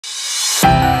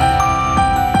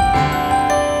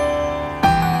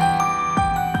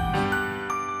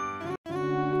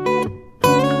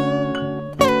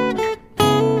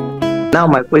Now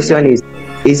my question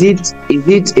is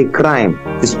it a crime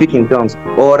to speak in tongues?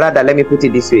 Or rather, let me put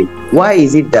it this way. Why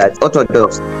is it that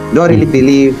Orthodox don't really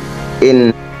believe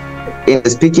in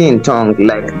speaking in tongues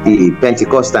like the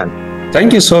Pentecostal?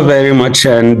 Thank you so very much.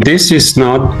 And this is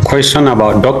not a question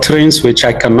about doctrines, which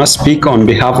I cannot speak on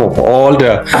behalf of all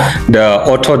the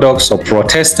Orthodox or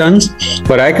Protestants,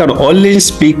 but I can only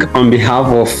speak on behalf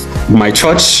of my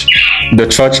church, the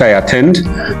church I attend,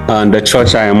 and the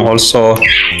church I am also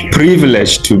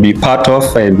privileged to be part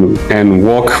of and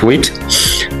work with,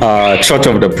 Church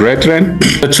of the Brethren.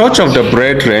 The Church of the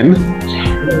Brethren,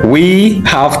 we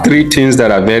have three things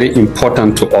that are very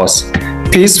important to us: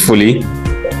 peacefully,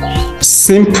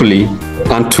 simply,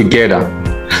 and together.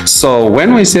 So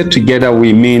when we say together,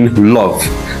 we mean love.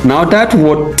 Now that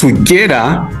word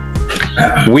together,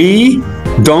 we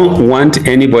don't want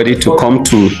anybody to come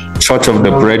to Church of the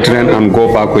Brethren and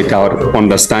go back without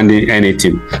understanding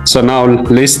anything. So now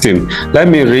listen, let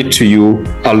me read to you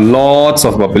a lot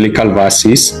of biblical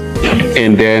verses,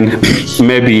 and then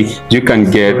maybe you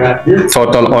can get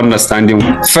total understanding.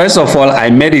 First of all, I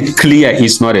made it clear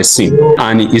it's not a sin,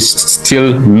 and it's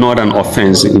still not an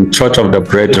offense in Church of the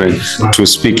Brethren to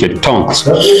speak in tongues.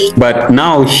 But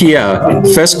now here,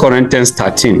 1 Corinthians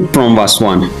 13 from verse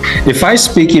 1. If I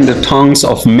speak in the tongues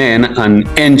of men and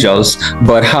angels,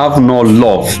 but have no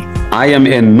love, I am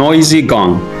a noisy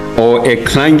gong or a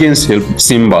clanging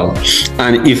cymbal.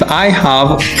 And if I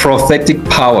have prophetic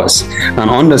powers and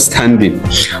understanding,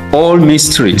 all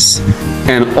mysteries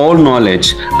and all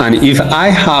knowledge, and if I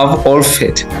have all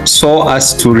faith so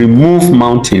as to remove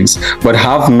mountains, but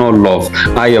have no love,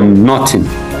 I am nothing.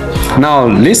 Now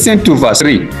listen to verse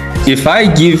 3. If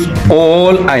I give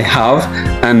all I have,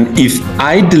 and if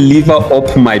I deliver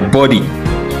up my body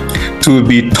to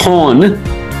be torn,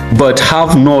 but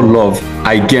have no love,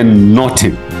 I gain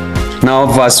nothing. Now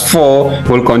verse 4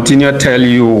 will continue to tell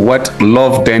you what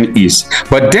love then is.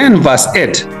 But then verse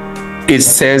 8, it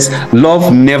says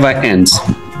love never ends.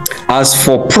 As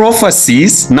for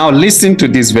prophecies, now listen to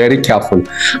this very careful.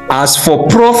 As for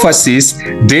prophecies,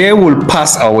 they will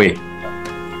pass away.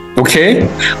 Okay?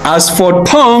 As for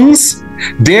tongues,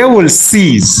 they will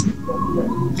cease.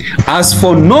 As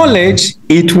for knowledge,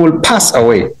 it will pass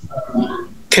away.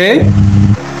 Okay?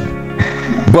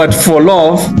 But for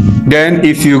love, then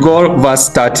if you go verse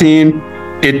 13,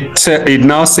 it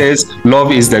now says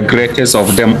love is the greatest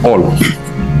of them all.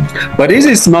 But this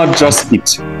is not just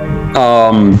it.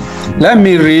 Let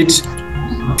me read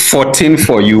 14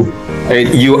 for you.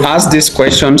 You asked this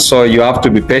question, so you have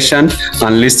to be patient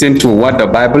and listen to what the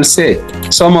Bible says.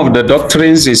 Some of the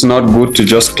doctrines is not good to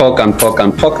just talk and talk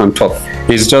and talk and talk.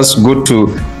 It's just good to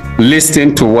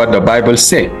listen to what the Bible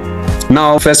says.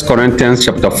 Now 1 Corinthians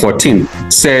chapter 14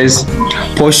 says,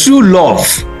 pursue love,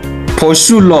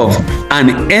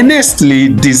 and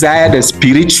earnestly desire the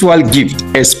spiritual gift,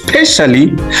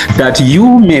 especially that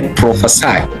you may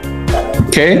prophesy.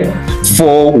 Okay?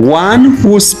 For one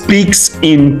who speaks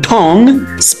in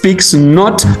tongue speaks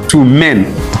not to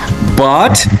men,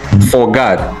 but for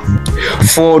God.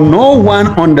 For no one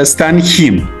understands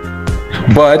him,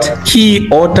 but he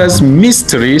utters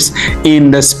mysteries in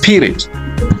the spirit.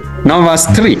 Now verse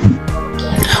 3.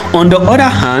 On the other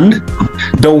hand,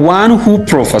 the one who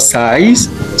prophesies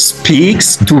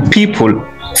speaks to people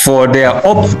for their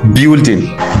upbuilding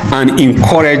and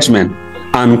encouragement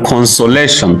and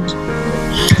consolation.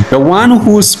 The one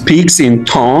who speaks in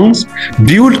tongues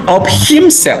builds up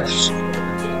himself,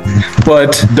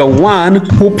 but the one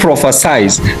who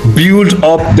prophesies builds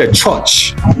up the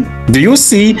church. Do you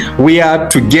see where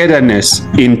togetherness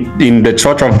in the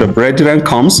Church of the Brethren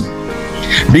comes?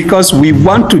 Because we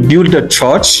want to build the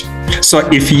church. So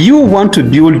if you want to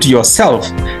build yourself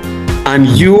and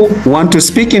you want to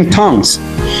speak in tongues,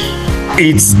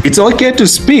 it's okay to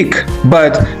speak,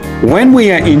 but when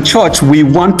we are in church, we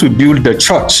want to build the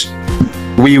church.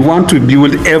 We want to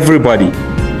build everybody,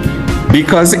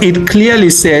 because it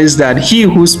clearly says that he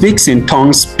who speaks in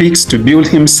tongues speaks to build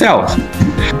himself.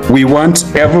 We want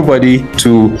everybody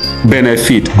to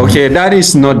benefit. Okay, that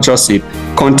is not just it.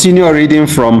 Continue reading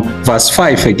from verse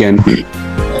 5 again.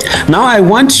 Now I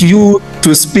want you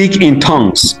to speak in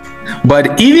tongues,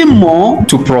 but even more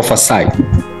to prophesy.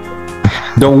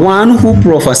 The one who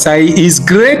prophesies is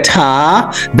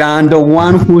greater than the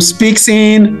one who speaks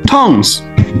in tongues,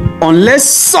 unless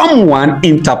someone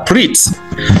interprets,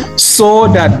 so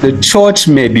that the church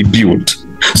may be built.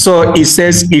 So it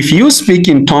says, if you speak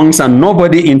in tongues and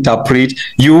nobody interprets,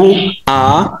 you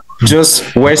are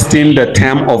just wasting the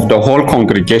time of the whole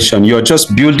congregation. You're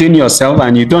just building yourself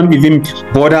and you don't even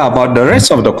bother about the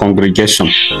rest of the congregation.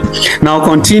 Now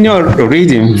continue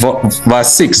reading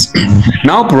verse 6.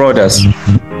 Now, brothers,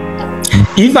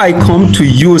 if I come to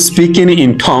you speaking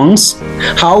in tongues,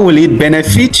 how will it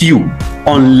benefit you?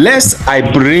 Unless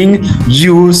I bring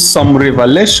you some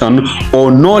revelation or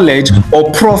knowledge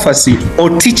or prophecy or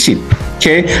teaching.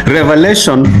 Okay,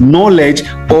 revelation, knowledge,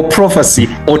 or prophecy,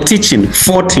 or teaching,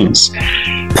 4 things.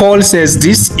 Paul says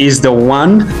this is the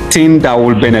one thing that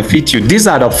will benefit you. These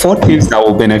are the 4 things that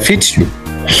will benefit you.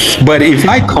 But if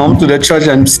I come to the church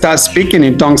and start speaking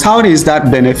in tongues, how is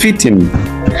that benefiting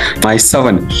my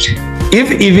servant? If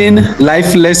even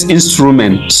lifeless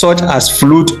instruments such as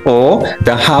flute or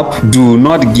the harp do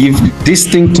not give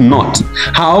distinct note,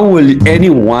 how will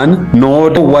anyone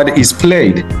know what is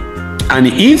played? And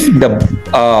if the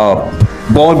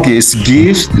bogus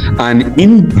gives an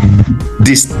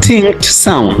indistinct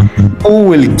sound, who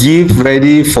will give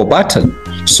ready for battle?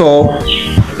 So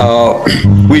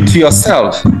with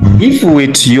yourself, if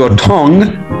with your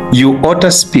tongue you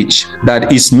utter speech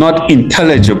that is not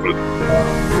intelligible,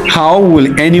 how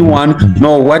will anyone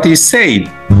know what is said?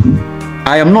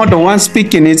 I am not the one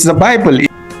speaking, it's the Bible.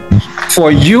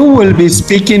 For you will be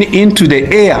speaking into the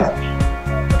air.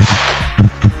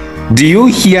 Do you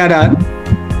hear that?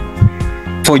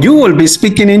 For you will be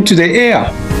speaking into the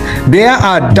air. There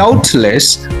are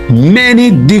doubtless many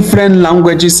different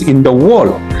languages in the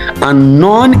world, and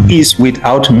none is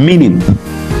without meaning.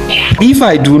 If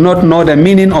I do not know the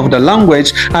meaning of the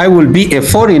language, I will be a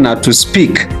foreigner to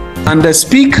speak, and the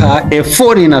speaker a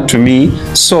foreigner to me.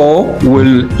 So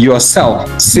will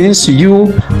yourself, since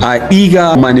you are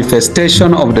eager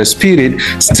manifestation of the Spirit,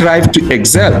 strive to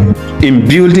excel in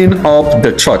building up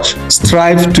the church.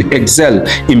 Strive to excel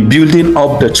in building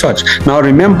up the church. Now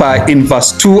remember, in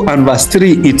verse 2 and verse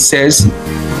 3 it says,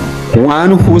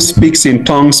 one who speaks in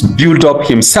tongues build up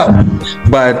himself,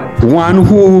 but one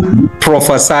who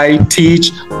prophesy,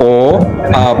 teach, or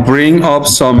bring up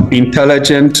some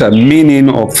intelligent meaning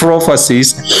of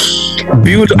prophecies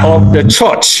build up the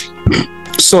church.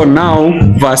 So now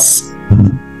verse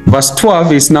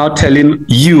 12 is now telling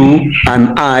you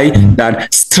and I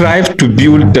that strive to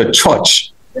build the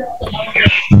church.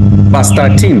 Verse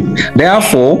 13,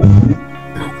 therefore,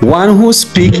 one who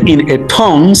speaks in a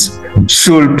tongues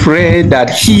should pray that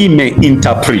he may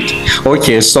interpret.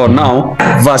 Okay, so now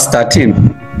verse 13.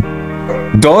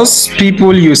 Those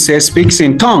people you say speaks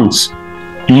in tongues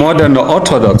more than the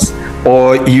orthodox,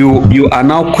 or you are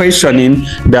now questioning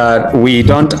that we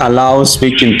don't allow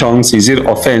speaking tongues, is it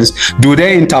offense? Do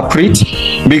they interpret?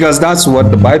 Because that's what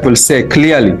the Bible says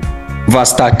clearly.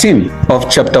 Verse 13 of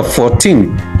chapter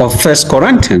 14 of 1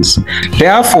 Corinthians.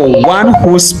 Therefore, one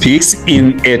who speaks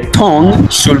in a tongue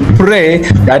should pray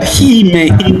that he may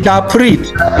interpret.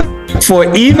 For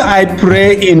if I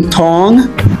pray in tongue,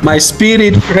 my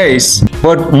spirit prays,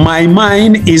 but my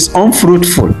mind is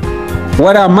unfruitful.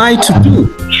 What am I to do?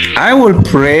 I will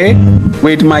pray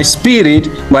with my spirit,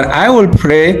 but I will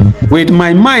pray with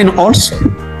my mind also.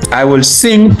 I will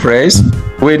sing praise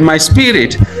with my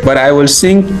spirit, but I will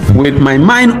sing with my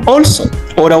mind also.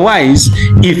 Otherwise,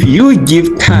 if you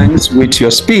give thanks with your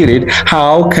spirit,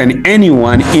 how can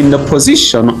anyone in the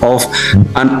position of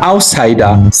an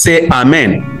outsider say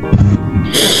amen?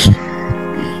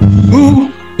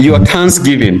 Do your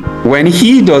thanksgiving when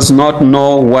he does not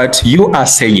know what you are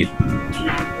saying.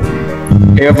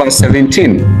 Verse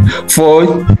 17, for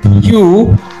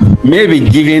you may be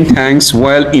giving thanks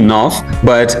well enough,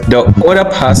 but the other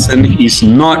person is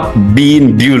not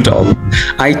being built up.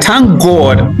 I thank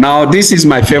God. Now this is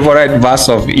my favorite verse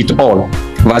of it all.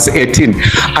 Verse 18,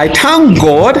 I thank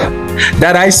God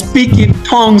that I speak in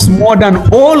tongues more than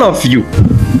all of you.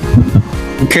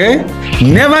 Okay,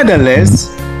 nevertheless,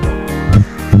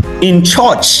 in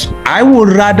church I would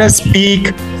rather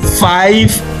speak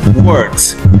 5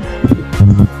 words.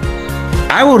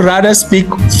 I would rather speak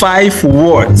 5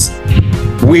 words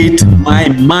with my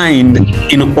mind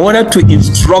in order to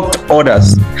instruct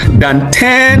others than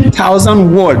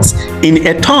 10,000 words in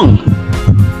a tongue.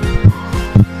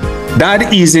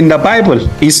 That is in the Bible.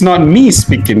 It's not me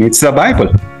speaking, it's the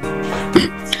Bible.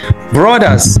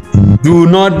 Brothers, do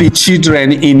not be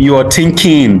children in your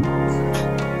thinking.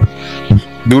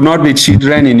 Do not be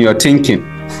children in your thinking.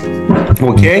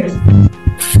 Okay?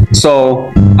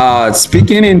 So,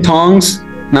 speaking in tongues.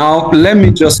 Now, let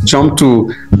me just jump to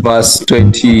verse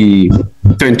 21.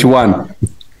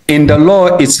 In the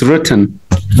law, it's written,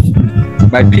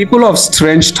 by people of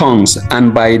strange tongues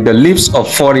and by the lips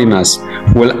of foreigners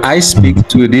will I speak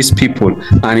to these people,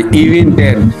 and even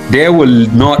then they will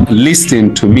not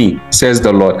listen to me, says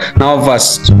the Lord. Now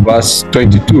verse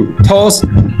 22. Thus,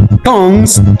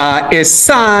 tongues are a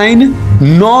sign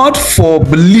not for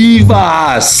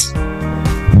believers.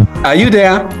 Are you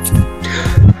there?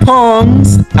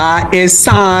 Tongues are a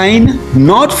sign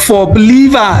not for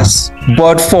believers,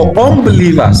 but for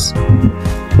unbelievers.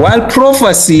 While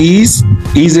prophecies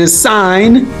is a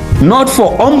sign not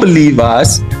for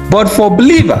unbelievers, but for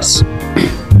believers.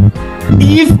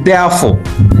 If therefore,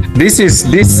 this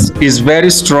is very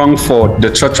strong for the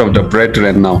Church of the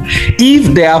Brethren now.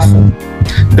 If therefore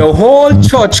the whole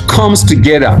church comes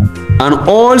together and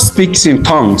all speaks in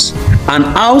tongues, and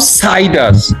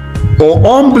outsiders or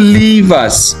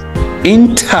unbelievers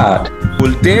entered,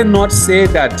 will they not say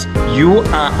that you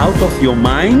are out of your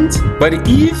mind? But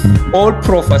if all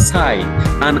prophesy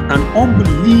and an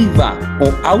unbeliever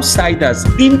or outsiders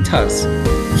enters,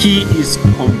 he is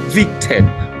convicted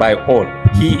by all.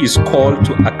 He is called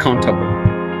to accountable.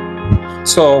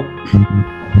 So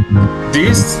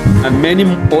this and many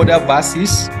other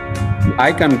verses,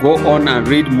 I can go on and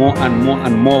read more and more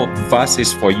and more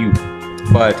verses for you,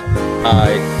 but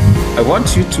I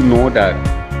want you to know that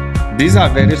these are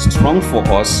very strong for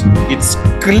us. It's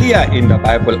clear in the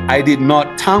Bible. I did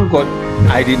not, thank God,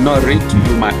 I did not read to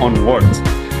you my own words.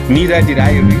 Neither did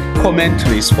I read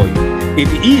commentaries for you. It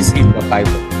is in the Bible,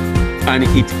 and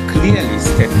it clearly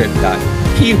stated that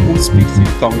he who speaks in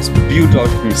tongues builds up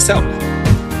himself,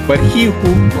 but he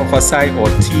who prophesy or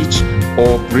teach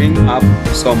or bring up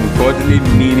some godly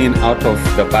meaning out of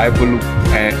the Bible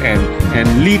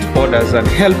and lead others and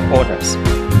help others,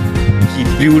 he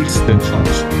builds the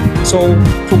church. So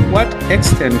to what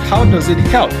extent, how does it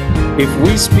help if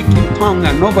we speak in tongue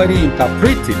and nobody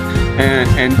interprets it,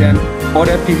 and then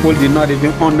other people did not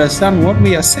even understand what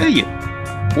we are saying?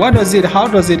 What does it, how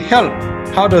does it help?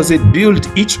 How does it build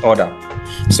each other?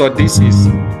 So this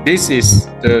is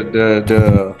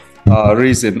the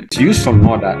reason. You shall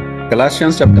know that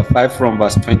Galatians chapter 5 from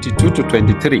verse 22 to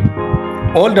 23,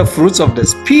 all the fruits of the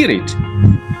Spirit,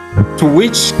 to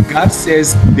which God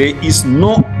says there is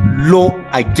no law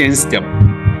against them.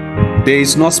 There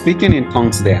is no speaking in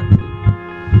tongues there.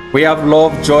 We have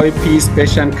love, joy, peace,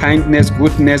 patience, kindness,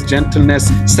 goodness,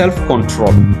 gentleness,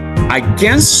 self-control.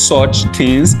 Against such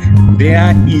things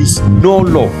there is no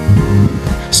law.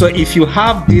 So if you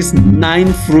have these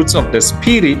 9 fruits of the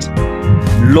Spirit,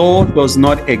 law does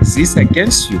not exist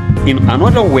against you. In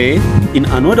another way, in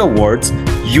other words,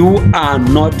 you are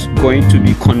not going to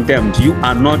be condemned. You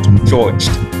are not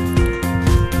judged.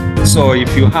 So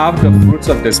if you have the fruits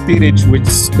of the Spirit,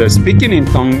 which the speaking in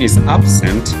tongue is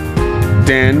absent,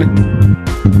 then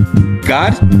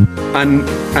God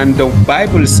and the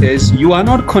Bible says you are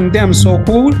not condemned. So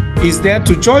who is there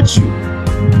to judge you?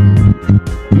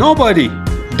 Nobody.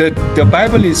 The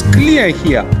Bible is clear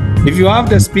here. If you have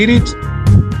the Spirit,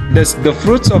 the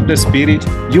fruits of the Spirit,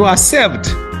 you are saved.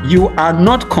 You are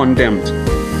not condemned.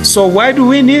 So why do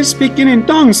we need speaking in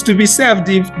tongues to be saved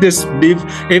if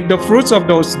the fruits of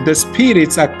the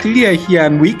spirits are clear here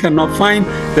and we cannot find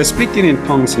the speaking in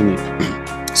tongues in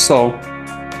it? So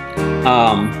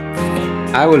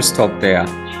I will stop there,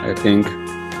 I think,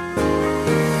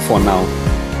 for now.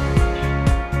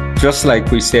 Just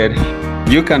like we said,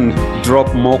 you can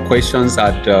drop more questions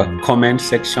at the comment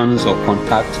sections or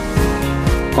contact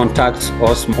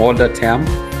us all the time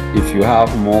if you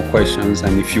have more questions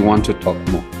and if you want to talk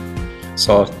more.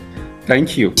 So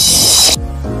thank you.